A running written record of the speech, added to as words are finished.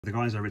The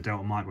guys over at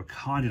Delta Mike were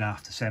kind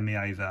enough to send me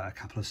over a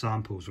couple of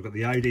samples. We've got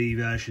the OD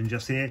version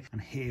just here,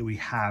 and here we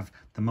have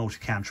the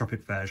multicam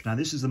tropic version. Now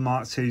this is the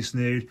Mk2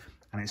 Snood,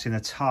 and it's in a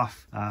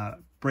tough,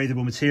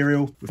 breathable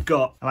material. We've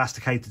got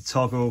elasticated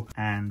toggle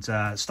and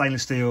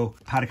stainless steel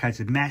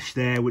powder-coated mesh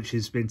there, which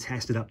has been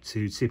tested up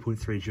to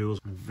 2.3 joules.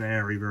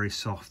 Very, very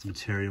soft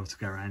material to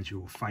go around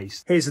your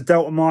face. Here's the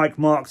Delta Mike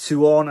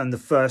Mk2 on, and the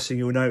first thing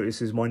you'll notice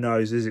is my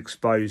nose is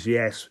exposed.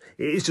 Yes,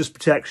 it is just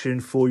protection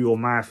for your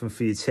mouth and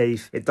for your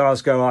teeth. It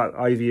does go up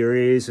over your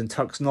ears and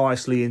tucks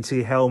nicely into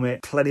your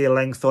helmet. Plenty of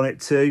length on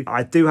it too.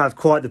 I do have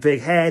quite the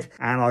big head,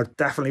 and I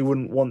definitely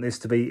wouldn't want this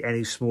to be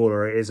any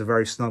smaller. It is a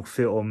very snug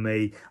fit on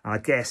me, and I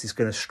guess it's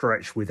going to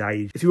stretch with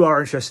age. If you are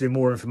interested in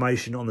more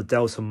information on the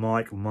Delta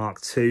Mike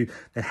Mk2,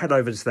 then head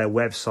over to their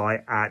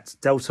website at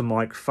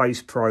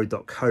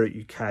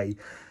deltamikefacepro.co.uk.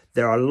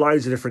 There are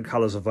loads of different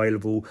colours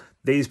available.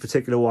 These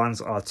particular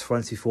ones are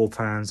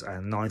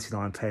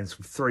 £24.99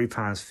 with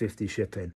 £3.50 shipping.